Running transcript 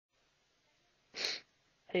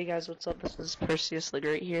Hey guys, what's up? This is Perseus the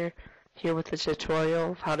Great here with the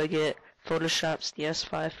tutorial of how to get PhotoShop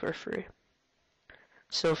CS5 for free.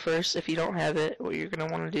 So first, if you don't have it, what you're going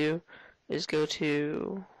to want to do is go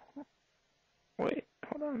to, you're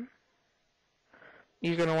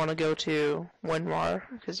going to want to go to WinRAR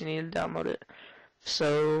because you need to download it.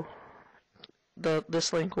 So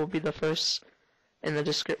this link will be the first in the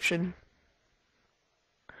description.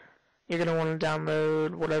 You're going to want to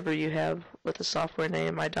download whatever you have with the software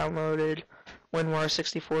name. I downloaded WinRAR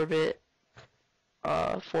 64-bit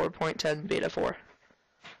 4.10 beta 4.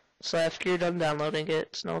 So after you're done downloading it,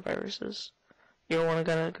 it's no viruses. You're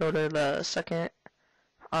gonna go to the second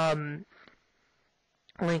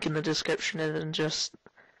link in the description and then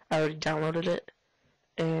I already downloaded it,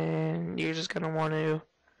 and you're just gonna want to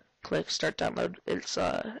click start download. It's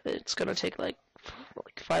gonna take like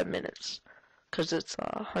 5 minutes because it's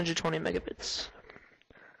 120 megabits.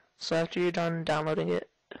 So after you're done downloading it,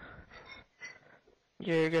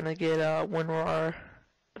 you're gonna get a WinRAR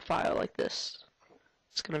file like this.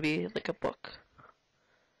 It's gonna be like a book.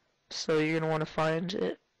 So you're gonna want to find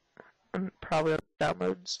it, and probably on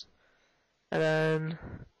downloads, and then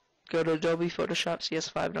go to Adobe Photoshop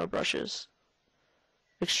CS5 No Brushes,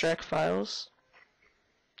 extract files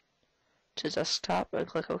to desktop, and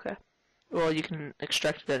click OK. Well, you can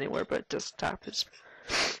extract it anywhere, but desktop is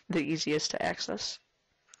the easiest to access.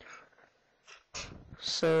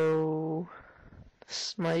 So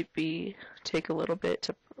this might take a little bit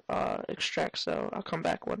to extract, so I'll come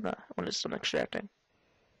back when it's done extracting.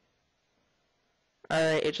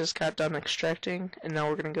 Alright, it just got done extracting, and now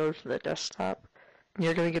we're going to go to the desktop, and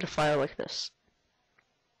you're going to get a file like this.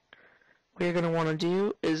 What you're going to want to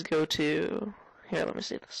do is go to, here, let me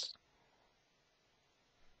see this.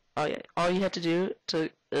 Oh yeah, all you have to do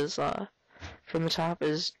is from the top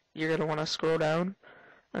is you're going to want to scroll down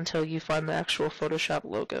until you find the actual Photoshop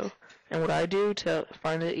logo. And what I do to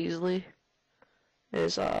find it easily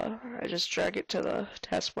is I just drag it to the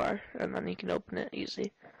taskbar, and then you can open it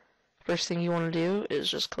easy. First thing you want to do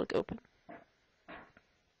is just click open.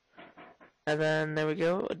 And then there we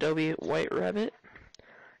go, Adobe White Rabbit.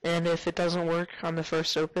 And if it doesn't work on the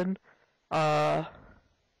first open, what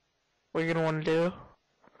you're going to want to do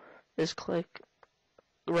is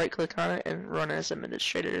right click on it and run as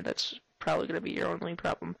administrator. That's probably going to be your only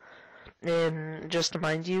problem. And just to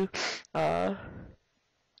remind you,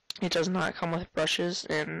 it does not come with brushes,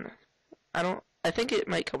 and I think it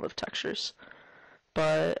might come with textures,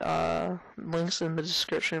 but links in the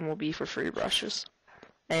description will be for free brushes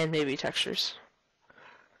and maybe textures.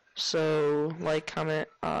 So like, comment,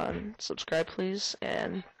 subscribe please,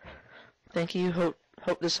 and thank you. Hope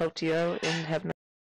this helped you out, and have